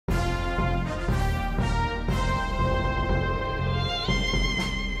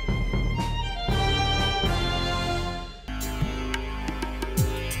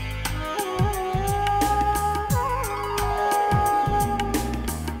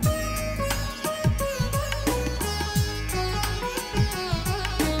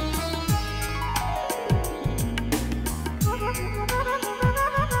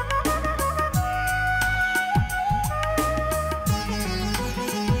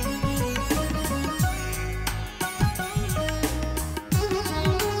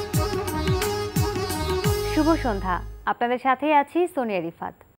শুভ সন্ধ্যা, আপনাদের সাথেই আছি সোনিয়া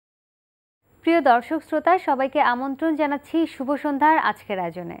রিফাত। প্রিয় দর্শক শ্রোতা, সবাইকে আমন্ত্রণ জানাচ্ছি শুভ সন্ধ্যার আজকের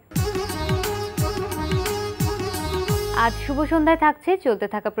আয়োজনে। আজ শুভ সন্ধ্যায় থাকছে চলতে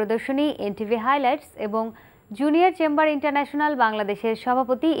থাকা প্রদর্শনী এনটিভি হাইলাইটস এবং জুনিয়র চেম্বার ইন্টারন্যাশনাল বাংলাদেশের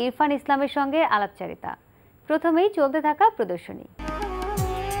সভাপতি ইরফান ইসলামের সঙ্গে আলাপচারিতা। প্রথমেই চলতে থাকা প্রদর্শনী।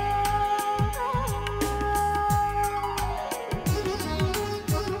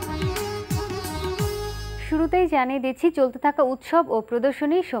 শুরুতেই জানিয়ে দিচ্ছি চলতে থাকা উৎসব ও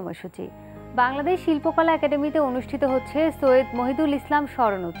প্রদর্শনীর সময়সূচি। বাংলাদেশ শিল্পকলা একাডেমিতে অনুষ্ঠিত হচ্ছে সৈয়দ মহিদুল ইসলাম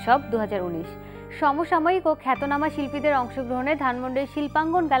স্মরণ উৎসব 2019। সমসাময়িক ও খ্যাতনামা শিল্পীদের অংশগ্রহণে ধানমন্ডির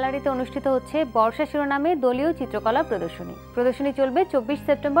শিল্পাঙ্গন গ্যালারিতে অনুষ্ঠিত হচ্ছে বর্ষা শিরোনামে দলীয় চিত্রকলা প্রদর্শনী। প্রদর্শনী চলবে 24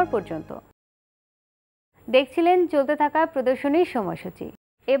 সেপ্টেম্বর পর্যন্ত। দেখছিলেন চলতে থাকা প্রদর্শনীর সময়সূচি।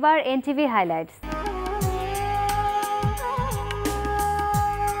 এবার এনটিভি হাইলাইটস।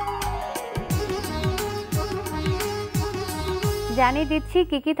 জানিয়ে দিচ্ছি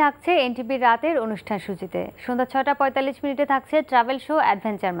কি থাকছে এনটিভির রাতের অনুষ্ঠান সূচিতে। সন্ধ্যা 6টা 45 মিনিটে থাকছে ট্রাভেল শো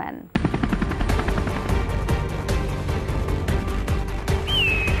অ্যাডভেঞ্চার ম্যান।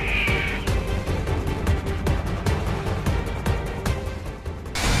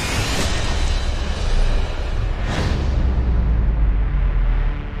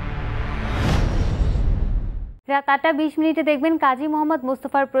 রাত 8টা 20 মিনিটে দেখবেন কাজী মোহাম্মদ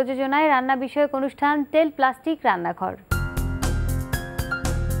মুস্তফার প্রযোজনায় রান্না বিষয়ক অনুষ্ঠান তেল প্লাস্টিক রান্নাঘর।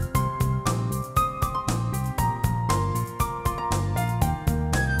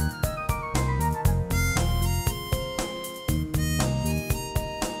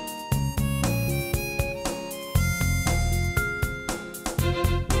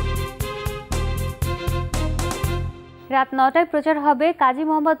 রাত 9টায় প্রচার হবে কাজী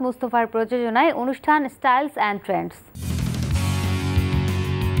মোহাম্মদ মুস্তফার প্রযোজনায় অনুষ্ঠান স্টাইলস অ্যান্ড ট্রেন্ডস।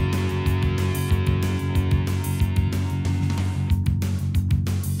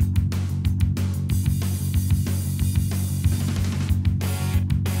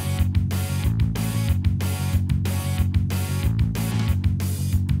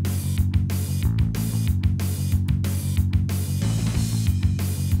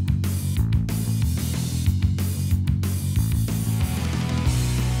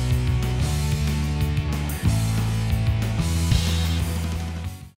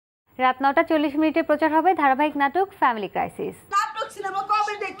 রাত 9টা 40 মিনিটে প্রচার হবে ধারাবাহিক নাটক ফ্যামিলি ক্রাইসিস। নাটক সিনেমা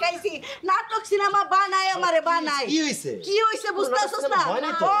কবে দেখাইছি? নাটক সিনেমা বানায় আমারে বানায়। কি হইছে বুঝতাছস না?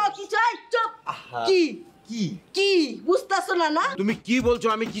 ও কি চাই চুপ। কি কি কি বুঝতাছ না? না তুমি কি বলছো?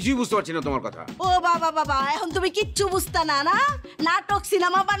 আমি কিছুই বুঝতে পারছি না তোমার কথা। ও বাবা এখন তুমি কিচ্ছু বুঝতা না? না নাটক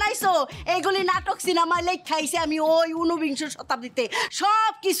সিনেমা বানাইছো, এইগুলি নাটক সিনেমা লেখাইছে আমি ওই 19 শতাব্দীতে।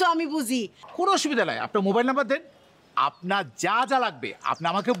 সব কিছু আমি বুঝি। কোনো অসুবিধা নাই, আপনার মোবাইল নাম্বার দেন, আপনার যা যা লাগবে আপনি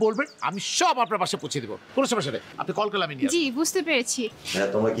আমাকে বলবেন, আমি সব আপনার পাশে পৌঁছে দেবো। কোনো সমস্যা নেই, আপনি কল করলে আমি নিয়ে আসবো। জি বুঝতে পেরেছি। হ্যাঁ,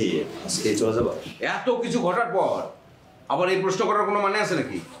 তোমরা কি আজকে চলে যাবা? এত কিছু ঘটার পর আবার এই প্রশ্ন করার কোনো মানে আছে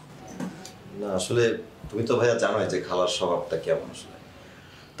নাকি? না আসলে তুমি তো ভাইয়া জানোই যে খালার স্বভাবটা কেমন। আসলে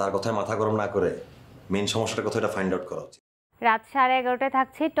তার কথায় মাথা গরম না করে মেইন সমস্যাটার কথা এটা ফাইন্ড আউট করা উচিত। রাত 11:30টায়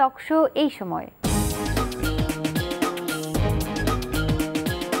থাকছে টক শো এই সময়।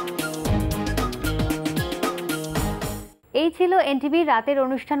 এই ছিল এনটিভির রাতের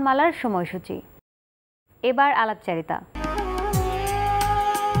অনুষ্ঠানমালার সময়সূচি। এবার আলাপচারিতা।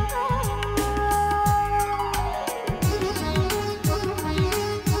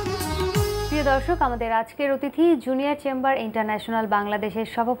 প্রিয় দর্শক, আমাদের আজকের অতিথি জুনিয়র চেম্বার ইন্টারন্যাশনাল বাংলাদেশের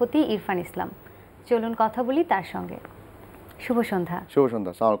সভাপতি ইরফান ইসলাম। চলুন কথা বলি তার সঙ্গে। শুভ সন্ধ্যা। শুভ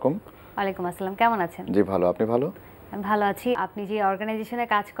সন্ধ্যা। আসসালামু আলাইকুম। ওয়ালাইকুম আসসালাম। কেমন আছেন? জি ভালো, আপনি ভালো? ভালো আছি। আপনি যে অর্গানাইজেশনে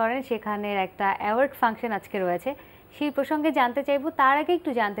কাজ করেন সেখানের একটা অ্যাওয়ার্ড ফাংশন আজকে রয়েছে, সেই প্রসঙ্গে জানতে চাইবো। তার আগে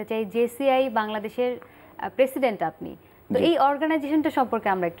একটু জানতে চাই, জেসিআই বাংলাদেশের প্রেসিডেন্ট আপনি, তো এই অর্গানাইজেশনটা সম্পর্কে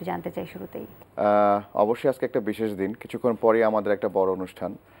আমরা একটু জানতে চাই শুরুতেই। অবশ্যই আজকে একটা বিশেষ দিন, কিছুক্ষণ পরেই আমাদের একটা বড়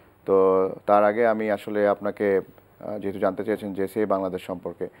অনুষ্ঠান। তো তার আগে আমি আসলে আপনাকে যেহেতু জানতে চেয়েছেন জেসিআই বাংলাদেশ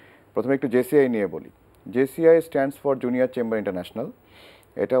সম্পর্কে, প্রথমে একটু জেসিআই নিয়ে বলি। JCI stands for junior chamber international.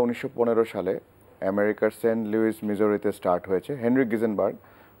 এটা 1915 সালে আমেরিকার সেন্ট লুইস মিজোরিতে স্টার্ট হয়েছে। হেনরি গিজেনবার্গ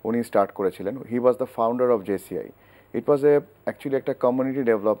উনি স্টার্ট করেছিলেন। হি was the founder of JCI. It was actually একটা কমিউনিটি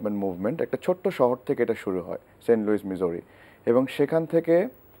ডেভেলপমেন্ট মুভমেন্ট। একটা ছোট্ট শহর থেকে এটা শুরু হয়, সেন্ট লুইস মিজোরি, এবং সেখান থেকে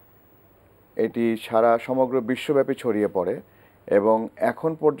এটি সমগ্র বিশ্বব্যাপী ছড়িয়ে পড়ে এবং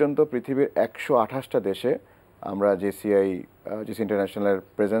এখন পর্যন্ত পৃথিবীর 128টা দেশে আমরা জেসি ইন্টারন্যাশনালের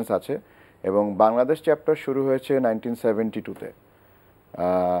প্রেজেন্স আছে। এবং বাংলাদেশ চ্যাপ্টার শুরু হয়েছে 1972-তে,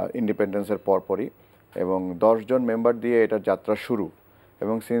 ইন্ডিপেন্ডেন্সের পরপরই, এবং 10 জন মেম্বার দিয়ে এটার যাত্রা শুরু।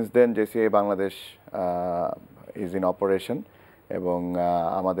 এবং since then JCI Bangladesh is in operation, এবং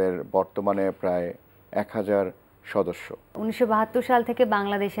আমাদের বর্তমানে প্রায় 1000 সদস্য। 1972 সাল থেকে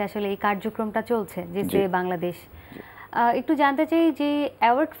বাংলাদেশে আসলে এই কার্যক্রমটা চলছে জেসিএ বাংলাদেশ। একটু জানতে চাই যে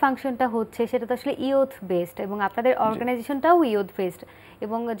অ্যাওয়ার্ড ফাংশনটা হচ্ছে সেটা তো আসলে ইয়ুথ বেসড এবং আপনাদের অর্গানাইজেশনটাও ইয়ুথ বেসড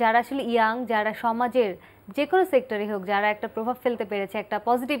এবং যারা আসলে ইয়াং, যারা সমাজের যে কোনো সেক্টরে হোক, যারা একটা প্রভাব ফেলতে পেরেছে, একটা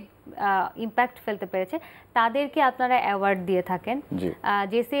পজিটিভ ইম্প্যাক্ট ফেলতে পেরেছে, তাদেরকে আপনারা অ্যাওয়ার্ড দিয়ে থাকেন।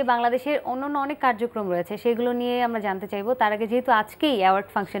 জেসিএ বাংলাদেশের অন্যান্য অনেক কার্যক্রম রয়েছে, সেগুলো নিয়ে আমরা জানতে চাইবো। তার আগে যেহেতু আজকেই অ্যাওয়ার্ড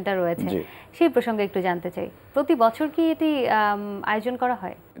ফাংশনটা রয়েছে, সেই প্রসঙ্গে একটু জানতে চাই। প্রতি বছর কি এটি আয়োজন করা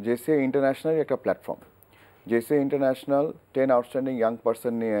হয়? জেসিএ ইন্টারন্যাশনাল একটা platform. জেসিএ international 10 outstanding young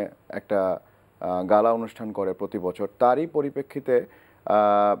person নিয়ে একটা গালা অনুষ্ঠান করে প্রতি বছর। তারই পরিপ্রেক্ষিতে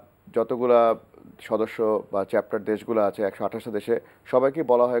যতগুলা সদস্য বা চ্যাপ্টার দেশগুলো আছে 128 দেশে সবাইকে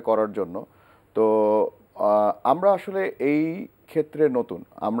বলা হয় করার জন্য। তো আমরা আসলে এই ক্ষেত্রে নতুন,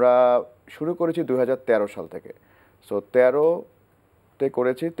 আমরা শুরু করেছি 2013 সাল থেকে। সো 13তে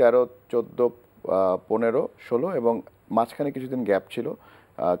করেছি, 13, 14, 15, 16 এবং মাঝখানে কিছুদিন গ্যাপ ছিল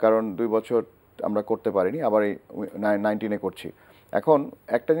কারণ 2 বছর আমরা করতে পারিনি, আবার এই 19-এ করছি। এখন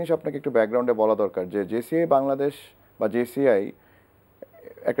একটা জিনিস আপনাকে একটু ব্যাকগ্রাউন্ডে বলা দরকার যে জেসিআই বাংলাদেশ বা জেসিআই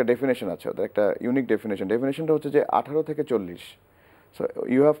একটা ডেফিনেশন আছে, ওদের একটা ইউনিক ডেফিনেশনটা হচ্ছে যে 18 থেকে 40। So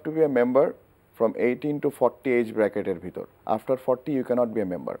you have to B a member from 18 to 40 age ব্র্যাকেটের ভিতর। After 40 you cannot B a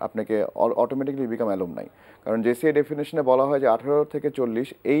member, আপনাকে অটোমেটিকলি বিকাম অ্যালুমনাই। কারণ জেসিআই ডেফিনেশনে বলা হয় যে 18 থেকে 40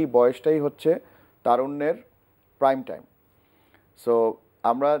 এই বয়সটাই হচ্ছে তারুণ্যের প্রাইম টাইম। সো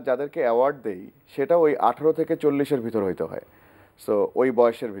আমরা যাদেরকে অ্যাওয়ার্ড দেই সেটা ওই 18 থেকে 40-এর ভিতর হইতে হয়, সো ওই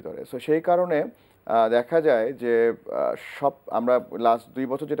বয়সের ভিতরে। সো সেই কারণে দেখা যায় যে আমরা লাস্ট 2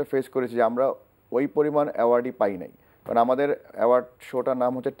 বছর যেটা ফেস করেছি যে আমরা ওই পরিমাণ অ্যাওয়ার্ডই পাই নাই। কারণ আমাদের অ্যাওয়ার্ড শোটার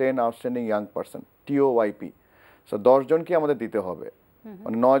নাম হচ্ছে 10 outstanding young person, TOYP। So 10 জনকে আমাদের দিতে হবে,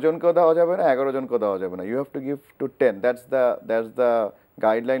 মানে 9 জনকেও দেওয়া যাবে না, 11 জনকেও দেওয়া যাবে না। You have to give two 10, that's the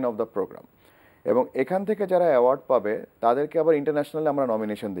guideline of the programme. এবং এখান থেকে যারা অ্যাওয়ার্ড পাবে তাদেরকে আবার ইন্টারন্যাশনালি আমরা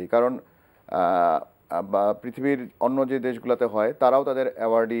নমিনেশন দিই, কারণ পৃথিবীর অন্য যে দেশগুলোতে হয় তারাও তাদের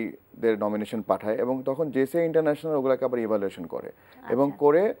অ্যাওয়ার্ডিদের নমিনেশন পাঠায় এবং তখন জেসিআই ইন্টারন্যাশনাল ওগুলোকে আবার ইভালুয়েশন করে এবং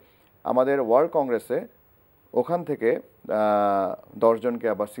করে আমাদের ওয়ার্ল্ড কংগ্রেসে ওখান থেকে 10 জনকে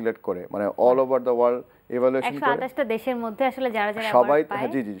আবার সিলেক্ট করে, মানে all over the world evaluation করে। 128টা দেশের মধ্যে আসলে যারা সবাই,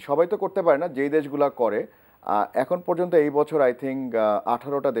 জি সবাই তো করতে পারে না, যেই দেশগুলো করে। এখন পর্যন্ত এই বছর আই থিঙ্ক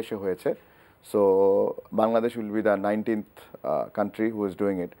 18টা দেশে হয়েছে। So Bangladesh will be the 19th country who is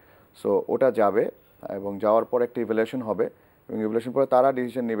doing it. So ওটা যাবে এবং যাওয়ার পর একটা ইভ্যালুয়েশন হবে এবং ইভ্যালুয়েশন পরে তারা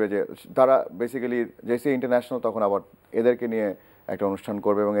ডিসিশন নেবে যে তারা বেসিক্যালি জেসিআই ইন্টারন্যাশনাল তখন আবার এদেরকে নিয়ে একটা অনুষ্ঠান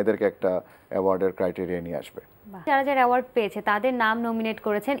করবে এবং এদেরকে একটা অ্যাওয়ার্ডের ক্রাইটেরিয়া নিয়ে আসবে। যারা যারা অ্যাওয়ার্ড পেয়েছে তাদের নাম নমিনেট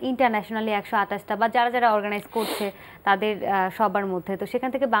করেছেন ইন্টারন্যাশনালি 128টা, বা যারা যারা অর্গানাইজ করছে তাদের সবার মধ্যে। তো সেখান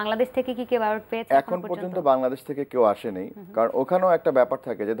থেকে বাংলাদেশ থেকে কি কেউ অ্যাওয়ার্ড পেয়েছে? এখন পর্যন্ত বাংলাদেশ থেকে কেউ আসেনি, কারণ ওখানেও একটা ব্যাপার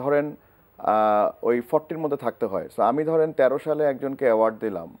থাকে যে ধরেন ওই 40-র মধ্যে থাকতে হয়। সো আমি ধরেন 13 সালে একজনকে অ্যাওয়ার্ড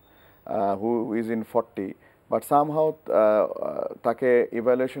দিলাম who is in 40, but somehow তাকে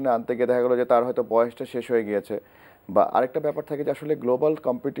ইভ্যালুয়েশনে আনতে গিয়ে দেখা গেলো যে তার হয়তো বয়সটা শেষ হয়ে গিয়েছে। বা আরেকটা ব্যাপার থাকে যে আসলে গ্লোবাল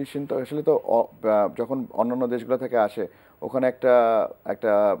কম্পিটিশন তো আসলে তো যখন অন্যান্য দেশগুলো থেকে আসে ওখানে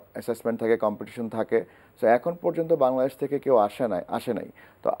একটা অ্যাসেসমেন্ট থাকে, কম্পিটিশন থাকে। সো এখন পর্যন্ত বাংলাদেশ থেকে কেউ আসে নাই।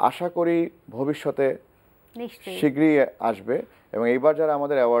 তো আশা করি ভবিষ্যতে শীঘ্রই আসবে এবং এইবার যারা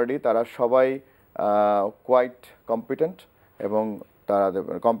আমাদের অ্যাওয়ার্ডি তারা সবাই কোয়াইট কম্পিটেন্ট এবং তারা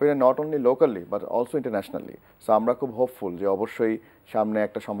competent not only locally but also internationally. So আমরা খুব হোপফুল যে অবশ্যই সামনে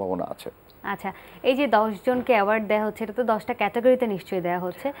একটা সম্ভাবনা আছে। আচ্ছা, এই যে 10 জনকে অ্যাওয়ার্ড দেওয়া হচ্ছে, এটা তো 10টা ক্যাটাগরিতে নিশ্চয়ই দেওয়া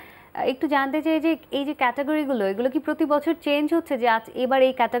হচ্ছে। একটু জানতে চাই যে এই যে ক্যাটাগরিগুলো, এগুলো কি প্রতি বছর চেঞ্জ হচ্ছে যে আজ এবার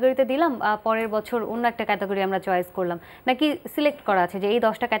এই ক্যাটাগরিতে দিলাম, পরের বছর অন্য একটা ক্যাটাগরি আমরা চয়েস করলাম, নাকি সিলেক্ট করা আছে যে এই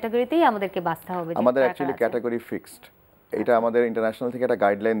 10টা ক্যাটাগরিতেই আমাদেরকে বাঁচতে হবে? আমাদের অ্যাকচুয়ালি ক্যাটাগরি ফিক্সড। এটা আমাদের ইন্টারন্যাশনাল থেকে একটা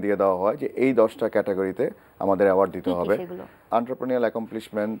গাইডলাইন দিয়ে দেওয়া হয় যে এই 10টা ক্যাটাগরিতে আমাদের অ্যাওয়ার্ড দিতে হবে। এন্টারপ্রেনিউরিয়াল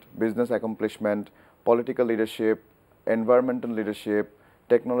accomplishment, business accomplishment, political leadership, environmental leadership,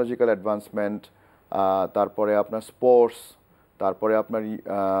 technological advancement, তারপরে আপনার স্পোর্টস, তারপরে আপনার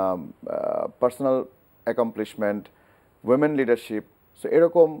personal accomplishment, women leadership. So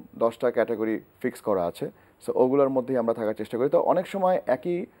এরকম 10টা ক্যাটাগরি ফিক্স করা আছে। সো ওগুলোর মধ্যেই আমরা থাকার চেষ্টা করি। তো অনেক সময়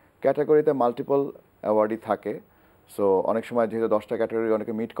একই ক্যাটাগরিতে মাল্টিপল অ্যাওয়ার্ডই থাকে। সো অনেক সময় যেহেতু 10টা ক্যাটাগরি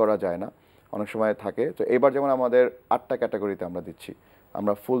অনেকে মিট করা যায় না, অনেক সময় থাকে। তো এবার যেমন আমাদের 8টা ক্যাটাগরিতে আমরা দিচ্ছি,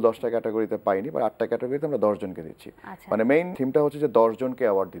 আমরা ফুল 10টা ক্যাটাগরিতে পাইনি, বা 8টা ক্যাটাগরিতে আমরা 10 জনকে দিচ্ছি। মানে মেইন থিমটা হচ্ছে যে 10 জনকে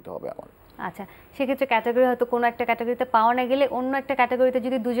অ্যাওয়ার্ড দিতে হবে আমার। আচ্ছা, সেক্ষেত্রে ক্যাটাগরি হয়তো কোনো একটা ক্যাটাগরিতে পাওয়া না গেলে অন্য একটা ক্যাটাগরিতে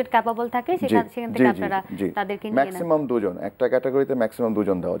যদি দুজন ক্যাপাবল থাকে সেখান থেকে আপনারা তাদেরকে নিয়ে ম্যাক্সিমাম দুজন, একটা ক্যাটাগরিতে ম্যাক্সিমাম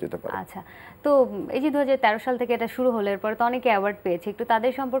দুজন দেওয়া যেতে পারে। আচ্ছা, তো এই যে 2013 সাল থেকে এটা শুরু হলো, এরপর তো অনেকে অ্যাওয়ার্ড পেয়েছে, একটু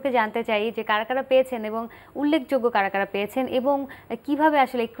তাদের সম্পর্কে জানতে চাই যে কারা কারা পেয়েছেন এবং উল্লেখযোগ্য কারা কারা পেয়েছেন এবং কিভাবে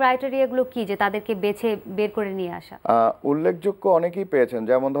আসলে এই ক্রাইটেরিয়াগুলো কি যে তাদেরকে বেছে বের করে নিয়ে আসা। উল্লেখযোগ্য অনেকেই পেয়েছেন,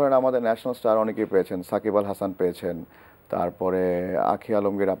 যেমন ধরেন আমাদের ন্যাশনাল স্টার অনেকেই পেয়েছেন, সাকিব আল হাসান পেয়েছেন, তারপরে আখি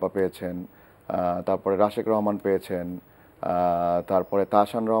আলমগীর আপা পেয়েছেন, তারপরে রাশেক রহমান পেয়েছেন, তারপরে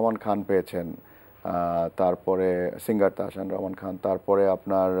তাহসান রহমান খান পেয়েছেন, তারপরে সিঙ্গার তাহসান রহমান খান, তারপরে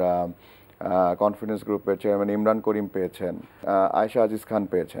আপনার কনফিডেন্স গ্রুপের চেয়ারম্যান ইমরান করিম পেয়েছেন, আয়েশা আজিজ খান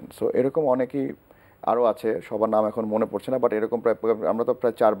পেয়েছেন। সো এরকম অনেকেই আরও আছে, সবার নাম এখন মনে পড়ছে না, বাট এরকম প্রায় আমরা তো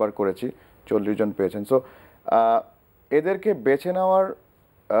প্রায় 4 বার করেছি, 40 জন পেয়েছেন। সো এদেরকে বেছে নেওয়ার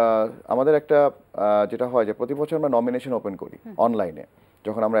আমাদের একটা যেটা হয় যে প্রতি বছর আমরা নমিনেশন ওপেন করি অনলাইনে,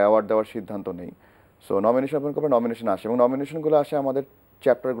 যখন আমরা অ্যাওয়ার্ড দেওয়ার সিদ্ধান্ত নেই। সো নমিনেশন ওপেন করে নমিনেশন আসে, এবং নমিনেশনগুলো আসে আমাদের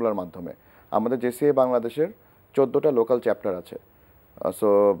চ্যাপ্টারগুলোর মাধ্যমে। আমাদের জেসিএ বাংলাদেশের 14টা লোকাল চ্যাপ্টার আছে। সো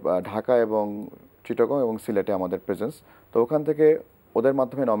ঢাকা এবং চিটাগং এবং সিলেটে আমাদের প্রেজেন্স, তো ওখান থেকে ওদের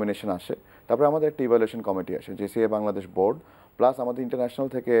মাধ্যমে নমিনেশন আসে। তারপরে আমাদের একটা ইভ্যালুয়েশন কমিটি আসে, জেসিএ বাংলাদেশ বোর্ড, প্লাস আমাদের ইন্টারন্যাশনাল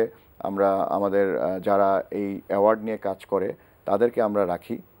থেকে আমরা আমাদের যারা এই অ্যাওয়ার্ড নিয়ে কাজ করে তাদেরকে আমরা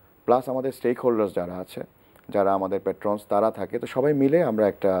রাখি, প্লাস আমাদের স্টেক হোল্ডার্স যারা আছে, যারা আমাদের পেট্রনস তারা থাকে। তো সবাই মিলে আমরা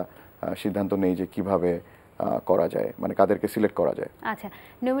একটা সিদ্ধান্ত নেই যে কিভাবে করা যায়, মানে কাদেরকে সিলেক্ট করা যায়। আচ্ছা,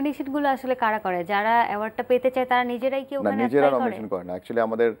 নমিনেশনগুলো আসলে কারা করে? যারা অ্যাওয়ার্ডটা পেতে চায় তারা নিজেরাই কি ওখানে নিজেরা নমিনেশন করে না, অ্যাকচুয়ালি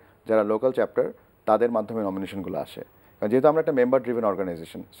আমাদের যারা লোকাল চ্যাপ্টার তাদের মাধ্যমে নমিনেশনগুলো আসে। যেহেতু আমরা একটা মেম্বার ড্রিভেন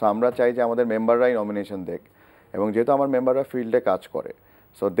অর্গানাইজেশন, সো আমরা চাই যে আমাদের মেম্বাররাই নমিনেশন দেখ, এবং যেহেতু আমার মেম্বাররা ফিল্ডে কাজ করে,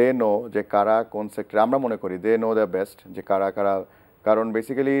 সো দে নো যে কারা কোন সেক্টরে, আমরা মনে করি দে নো দ্য বেস্ট যে কারা কারা। কারণ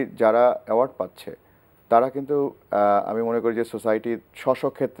বেসিক্যালি যারা অ্যাওয়ার্ড পাচ্ছে তারা কিন্তু আমি মনে করি যে সোসাইটির স্ব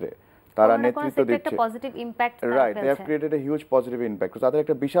ক্ষেত্রে তারা নেতৃত্ব দিচ্ছে, right, they have created a huge positive impact. তাদের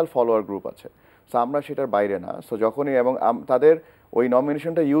একটা বিশাল ফলোয়ার গ্রুপ আছে, সো আমরা সেটার বাইরে না। সো যখনই এবং তাদের ওই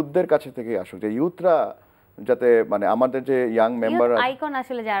নমিনেশনটা ইউথদের কাছে থেকেই আসুক, যে ইউথরা যাতে মানে আমাদের যে ইয়াং মেম্বার আইকন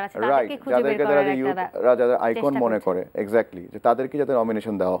আসলে যারা আছে তাদেরকে খুঁজে বের করার একটা যাদের আইকন মনে করে, এক্স্যাক্টলি, যে তাদেরকে যাতে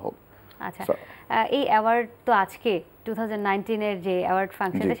নমিনেশন দেওয়া হোক। আচ্ছা, এই অ্যাওয়ার্ড তো আজকে 2019 এর যে অ্যাওয়ার্ড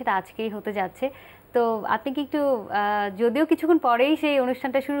ফাংশনটা সেটা আজকেই হতে যাচ্ছে, তো আপনি কি একটু যদিও কিছুক্ষণ পরেই সেই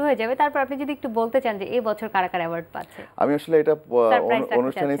অনুষ্ঠানটা শুরু হয়ে যাবে, তারপর আপনি যদি একটু বলতে চান যে এই বছর কারা কারা অ্যাওয়ার্ড পাচ্ছে? আমি আসলে এটা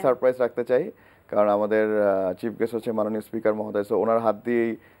অনুষ্ঠানে সারপ্রাইজ রাখতে চাই, কারণ আমাদের চিফ গেস্ট হচ্ছে মাননীয় স্পিকার মহোদয়, সো ওনার হাত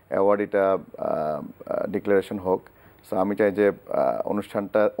দিয়েই অ্যাওয়ার্ড এটা ডিক্লারেশন হোক। সো আমি চাই যে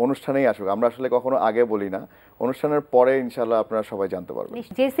অনুষ্ঠানেই আসুক, আমরা আসলে কখনো আগে বলি না, অনুষ্ঠানের পরে ইনশাআল্লাহ আপনারা সবাই জানতে পারবেন।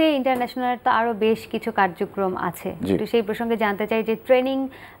 জেসে ইন্টারন্যাশনাল তো আরো বেশ কিছু কার্যক্রম আছে, তো সেই প্রসঙ্গে জানতে চাই যে ট্রেনিং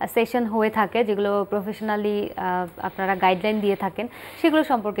সেশন হয়ে থাকে যেগুলো প্রফেশনালি আপনারা গাইডলাইন দিয়ে থাকেন, সেগুলো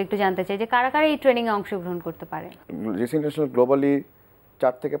সম্পর্কে একটু জানতে চাই যে কারা কারা এই ট্রেনিং এ অংশগ্রহণ করতে পারে। জেসে ইন্টারন্যাশনাল গ্লোবালি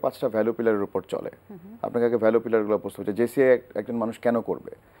 4 থেকে 5টা ভ্যালু পিলারের উপর চলে। আপনাকে আগে ভ্যালু পিলারগুলো বুঝতে হবে, জেসিআই একজন মানুষ কেন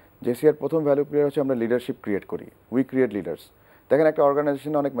করবে। জেসিআর প্রথম ভ্যালু পিলার হচ্ছে আমরা লিডারশিপ ক্রিয়েট করি, উই ক্রিয়েট লিডার্স। দেখেন একটা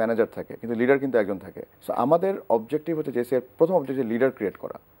অর্গানাইজেশনে অনেক ম্যানেজার থাকে, কিন্তু লিডার কিন্তু একজন থাকে। সো আমাদের অবজেক্টিভ হচ্ছে জেসিআর প্রথম অবজেক্টিভ লিডার ক্রিয়েট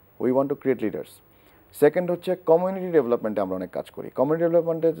করা, we want to create leaders. Second হচ্ছে কমিউনিটি ডেভেলপমেন্টে আমরা অনেক কাজ করি। কমিউনিটি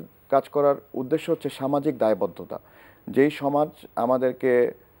ডেভেলপমেন্টে কাজ করার উদ্দেশ্য হচ্ছে সামাজিক দায়বদ্ধতা, যেই সমাজ আমাদেরকে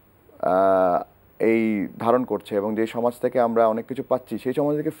এই ধারণ করছে এবং যে সমাজ থেকে আমরা অনেক কিছু পাচ্ছি সেই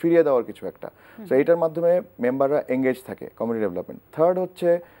সমাজ থেকে ফিরিয়ে দেওয়ার কিছু একটা। সো এইটার মাধ্যমে মেম্বাররা এঙ্গেজ থাকে, কমিউনিটি ডেভেলপমেন্ট। থার্ড হচ্ছে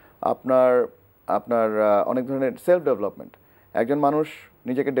আপনার অনেক ধরনের সেলফ ডেভেলপমেন্ট। একজন মানুষ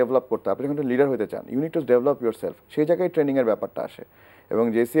নিজেকে ডেভেলপ করতে, আপনি যখন লিডার হতে চান, you need to develop your self, সেই জায়গায় ট্রেনিংয়ের ব্যাপারটা আসে। এবং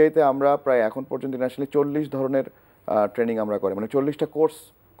জেসিআইতে আমরা প্রায় এখন পর্যন্ত ন্যাশনালি 40 ধরনের ট্রেনিং আমরা করি, মানে 40টা কোর্স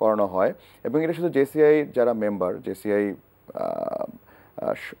করানো হয়। এবং এটা শুধু জেসিআই যারা মেম্বার, জেসিআই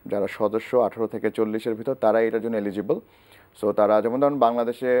যারা সদস্য 18 থেকে 40-এর ভিতর, তারা এটার জন্য এলিজিবল। সো তারা যেমন ধরুন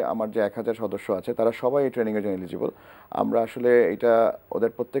বাংলাদেশে আমার যে 1000 সদস্য আছে তারা সবাই এই ট্রেনিংয়ের জন্য এলিজিবল। আমরা আসলে এটা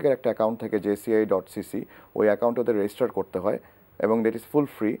ওদের প্রত্যেকের একটা অ্যাকাউন্ট থেকে jci.cc, ওই অ্যাকাউন্টে ওদের রেজিস্টার করতে হয় এবং that is full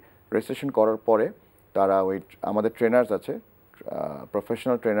free. Registration করার পরে তারা ওই আমাদের ট্রেনার্স আছে,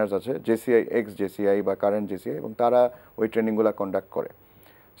 প্রফেশনাল ট্রেনার্স আছে, জেসিআই, এক্স জেসিআই বা কারেন্ট জেসিআই, এবং তারা ওই ট্রেনিংগুলো কন্ডাক্ট করে।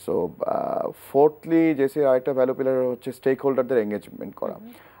 সো ফোর্থলি জেসিআই আরেকটা ভ্যালু পিলার হচ্ছে স্টেক হোল্ডারদের এঙ্গেজমেন্ট করা।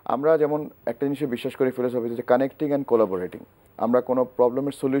 আমরা যেমন একটা জিনিসে বিশ্বাস করি ফিলোসফিতে, যে কানেক্টিং অ্যান্ড কোলাবোরেটিং। আমরা কোনো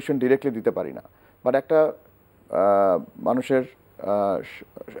প্রবলেমের সলিউশন ডিরেক্টলি দিতে পারি না, বাট একটা মানুষের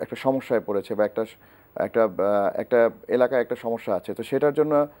একটা সমস্যায় পড়েছে বা একটা এলাকায় একটা সমস্যা আছে, তো সেটার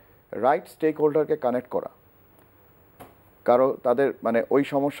জন্য রাইট স্টেক হোল্ডারকে কানেক্ট করা, কারো তাদের মানে ওই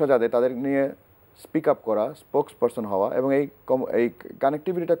সমস্যা যাদের তাদের নিয়ে স্পিক আপ করা, স্পোক্স পারসন হওয়া, এবং এই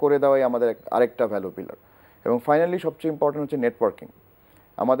কানেক্টিভিটিটা করে দেওয়াই আমাদের আরেকটা ভ্যালু পিলার। এবং ফাইনালি সবচেয়ে ইম্পর্টেন্ট হচ্ছে নেটওয়ার্কিং।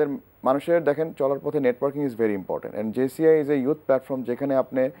 আমাদের মানুষের দেখেন চলার পথে networking is very important and JCI is a youth platform যেখানে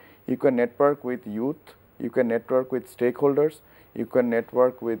আপনি you can network with youth, you can network with stake holders, you can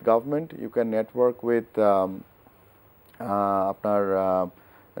network with government, you can network with আপনার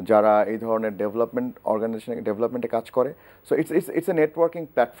যারা এই ধরনের ডেভেলপমেন্টে কাজ করে। So it's a networking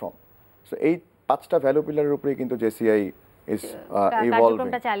platform. So এই 5টা ভ্যালু পিলারের উপরেই কিন্তু জেসিআই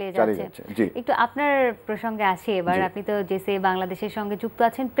কার্যক্রমটা চালিয়ে যাচ্ছে। একটু আপনার প্রসঙ্গে আসি এবার। আপনি তো জেসিআই বাংলাদেশের সঙ্গে যুক্ত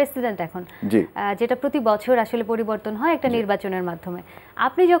আছেন প্রেসিডেন্ট এখন, যেটা প্রতি বছর আসলে পরিবর্তন হয় একটা নির্বাচনের মাধ্যমে।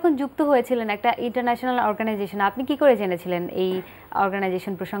 আপনি যখন যুক্ত হয়েছিলেন একটা ইন্টারন্যাশনাল অর্গানাইজেশন, আপনি কি করে জেনেছিলেন এই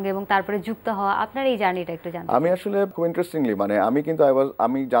অর্গানাইজেশন প্রসঙ্গে এবং তারপরে যুক্ত হওয়া, আপনার এই জার্নিটা একটু জানতে। আমি আসলে খুব ইন্টারেস্টিংলি মানে আমি কিন্তু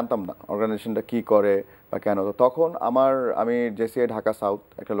আমি জানতাম না অর্গানাইজেশনটা কি করে বা কেন। তো তখন আমি জেসিআই ঢাকা সাউথ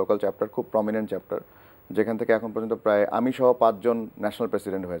একটা লোকাল চ্যাপ্টার, খুব প্রমিনেন্ট চ্যাপ্টার, যেখান থেকে এখন পর্যন্ত প্রায় আমি সহ 5 জন ন্যাশনাল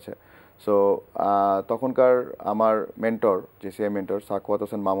প্রেসিডেন্ট হয়েছে। সো তখনকার আমার mentor, JCI mentor Sakhawat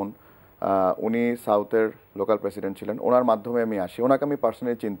Hossain Mamun, উনি সাউথের লোকাল প্রেসিডেন্ট ছিলেন। ওনার মাধ্যমে আমি আসি, ওনাকে আমি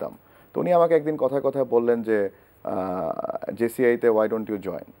পার্সোনালি চিনতাম। তো উনি আমাকে একদিন কথায় কথায় বললেন যে জেসিআইতে why don't you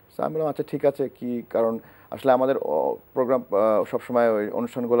join. So আমি বললাম আচ্ছা ঠিক আছে, কি কারণ আসলে আমাদের প্রোগ্রাম সবসময় ওই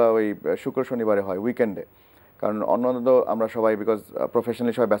অনুষ্ঠানগুলো ওই শুক্র শনিবারে হয়, উইকেন্ডে, কারণ অন্যান্য আমরা সবাই বিকজ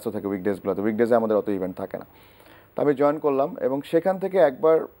প্রফেশনালি সবাই ব্যস্ত থাকে উইকডেজগুলোতে, উইকডেজে আমাদের অত ইভেন্ট থাকে না। তো আমি জয়েন করলাম এবং সেখান থেকে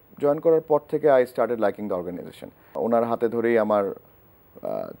একবার জয়েন করার পর থেকে I started liking the organisation. ওনার হাতে ধরেই আমার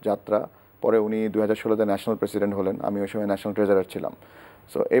যাত্রা। পরে উনি 2016-তে ন্যাশনাল প্রেসিডেন্ট হলেন, আমি ওই সময় ন্যাশনাল ট্রেজারার ছিলাম।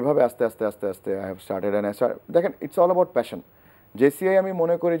 সো এইভাবে আস্তে আস্তে আস্তে আস্তে আই হ্যাভ স্টার্টেড দেখেন it's all about passion. JCI আমি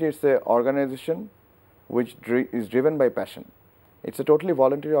মনে করি যে it's a organisation which is driven by passion. It's a totally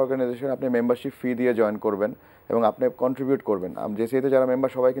voluntary organisation. আপনি মেম্বারশিপ ফি দিয়ে জয়েন করবেন এবং আপনি কন্ট্রিবিউট করবেন। জেসিআইতে যারা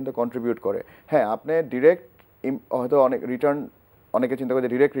মেম্বার সবাই কিন্তু কন্ট্রিবিউট করে। হ্যাঁ, আপনি ডিরেক্ট হয়তো অনেক রিটার্ন, অনেকে চিন্তা করে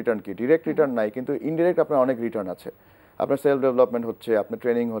যে ডিরেক্ট রিটার্ন কি, ডিরেক্ট রিটার্ন নাই, কিন্তু ইনডিরেক্ট আপনার অনেক রিটার্ন আছে। আপনার সেলফ ডেভেলপমেন্ট হচ্ছে, আপনার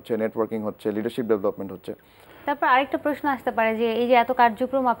ট্রেনিং হচ্ছে, নেটওয়ার্কিং হচ্ছে, লিডারশিপ ডেভেলপমেন্ট হচ্ছে। তারপর আরেকটা প্রশ্ন আসতে পারে যে এই যে এত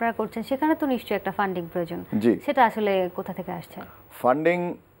কার্যক্রম আপনারা করছেন, সেখানে তো নিশ্চয়ই একটা ফান্ডিং প্রয়োজন, সেটা আসলে কোথা থেকে আসছে? ফান্ডিং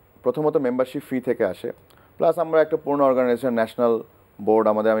প্রথমত মেম্বারশিপ ফি থেকে আসে, প্লাস আমরা একটা পূর্ণ অর্গানাইজেশন, ন্যাশনাল বোর্ড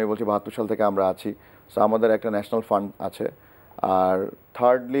আমাদের, আমি বলছি 72 সাল থেকে আমরা আছি। সো আমাদের একটা ন্যাশনাল ফান্ড আছে। আর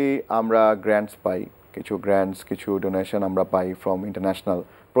থার্ডলি আমরা গ্র্যান্টস পাই, কিছু গ্র্যান্টস, কিছু ডোনেশন আমরা পাই ফ্রম ইন্টারন্যাশনাল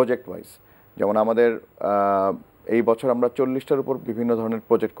প্রজেক্ট ওয়াইজ। যেমন আমাদের এই বছর আমরা 40টার উপর বিভিন্ন ধরনের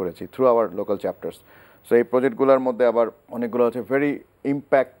প্রজেক্ট করেছি through hour local chapters. So এই প্রজেক্টগুলোর মধ্যে আবার অনেকগুলো হচ্ছে ভেরি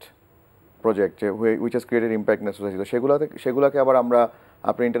ইম্প্যাক্ট প্রজেক্ট, যে which has created impact in society. তো সেগুলোকে আবার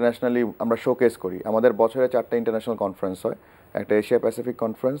আপনি ইন্টারন্যাশনালি আমরা শোকেস করি। আমাদের বছরে 4টা ইন্টারন্যাশনাল কনফারেন্স হয়, একটা এশিয়া প্যাসিফিক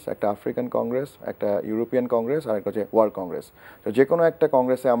কনফারেন্স, একটা আফ্রিকান কংগ্রেস, একটা ইউরোপিয়ান কংগ্রেস, আর একটা হচ্ছে ওয়ার্ল্ড কংগ্রেস। তো যে কোনো একটা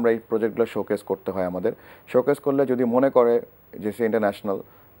কংগ্রেসে আমরা এই প্রজেক্টগুলো শোকেস করতে হয় আমাদের। শোকেস করলে যদি মনে করে যে সে ইন্টারন্যাশনাল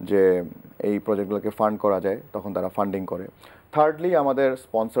যে এই প্রজেক্টগুলোকে ফান্ড করা যায়, তখন তারা ফান্ডিং করে। থার্ডলি আমাদের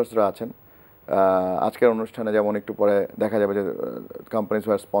স্পন্সর্সরা আছেন। আজকের অনুষ্ঠানে যেমন একটু পরে দেখা যাবে যে কোম্পানিজ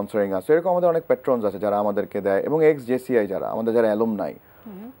আর স্পন্সরিং আছে, এরকম আমাদের অনেক পেট্রনস আছে যারা আমাদেরকে দেয়, এবং এক্স জেসিআই যারা আমাদের যারা অ্যালুমনাই,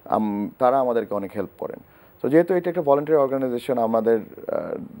 তারা আমাদেরকে অনেক হেল্প করেন। সো যেহেতু এটা একটা ভলেন্টারি অর্গানাইজেশন, আমাদের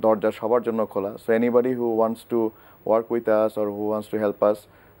দরজা সবার জন্য খোলা। So anybody who wants to work with us or who wants to help us,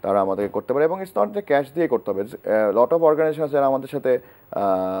 তারা আমাদেরকে করতে পারে। এবং ইটস নট যে ক্যাশ দিয়ে করতে হবে। লট অফ অর্গানাইজেশন আছে যারা আমাদের সাথে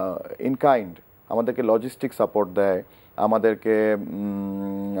ইন কাইন্ড আমাদেরকে লজিস্টিক সাপোর্ট দেয়, আমাদেরকে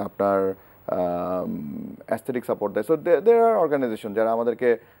আপনার অ্যাস্থেটিক সাপোর্ট দেয়। সো দেয়ার আর অর্গানাইজেশন যারা আমাদেরকে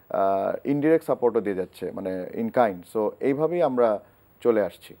ইনডিরেক্ট সাপোর্টও দিয়ে যাচ্ছে, মানে ইন কাইন্ড। সো এইভাবেই আমরা চলে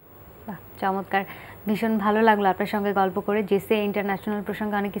আসছি। চমৎকার, ভীষণ ভালো লাগলো আপনার সঙ্গে গল্প করে। জেসিআই ইন্টারন্যাশনাল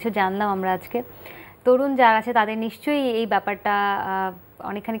প্রসঙ্গে অনেক কিছু জানলাম আমরা আজকে। তরুণ যারা আছে তাদের নিশ্চয়ই এই ব্যাপারটা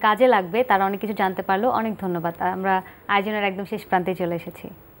অনেকখানি কাজে লাগবে, তারা অনেক কিছু জানতে পারলো। অনেক ধন্যবাদ। আমরা আয়োজনের একদম শেষ প্রান্তে চলে এসেছি।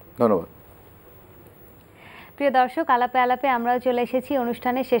 ধন্যবাদ। প্রিয় দর্শক, আলাপে আলাপে আমরাও চলে এসেছি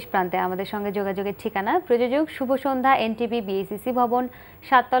অনুষ্ঠানের শেষ প্রান্তে। আমাদের সঙ্গে যোগাযোগের ঠিকানা প্রযোজক শুভ সন্ধ্যা, NTV বিএসিসি ভবন,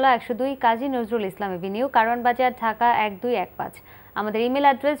 7 তলা 102 কাজী নজরুল ইসলাম এভিনিউ, কারওয়ান বাজার, ঢাকা 1215। আমাদের ইমেল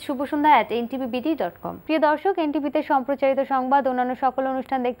অ্যাড্রেস shubosondha@ntvbd.com। প্রিয় দর্শক, NTVতে সম্প্রচারিত সংবাদ অন্যান্য সকল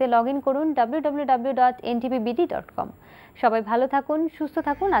অনুষ্ঠান দেখতে লগ ইন করুন www.ntvbd.com। সবাই ভালো থাকুন, সুস্থ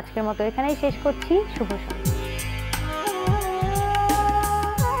থাকুন। আজকের মতো এখানেই শেষ করছি। শুভ সন্ধ্যা।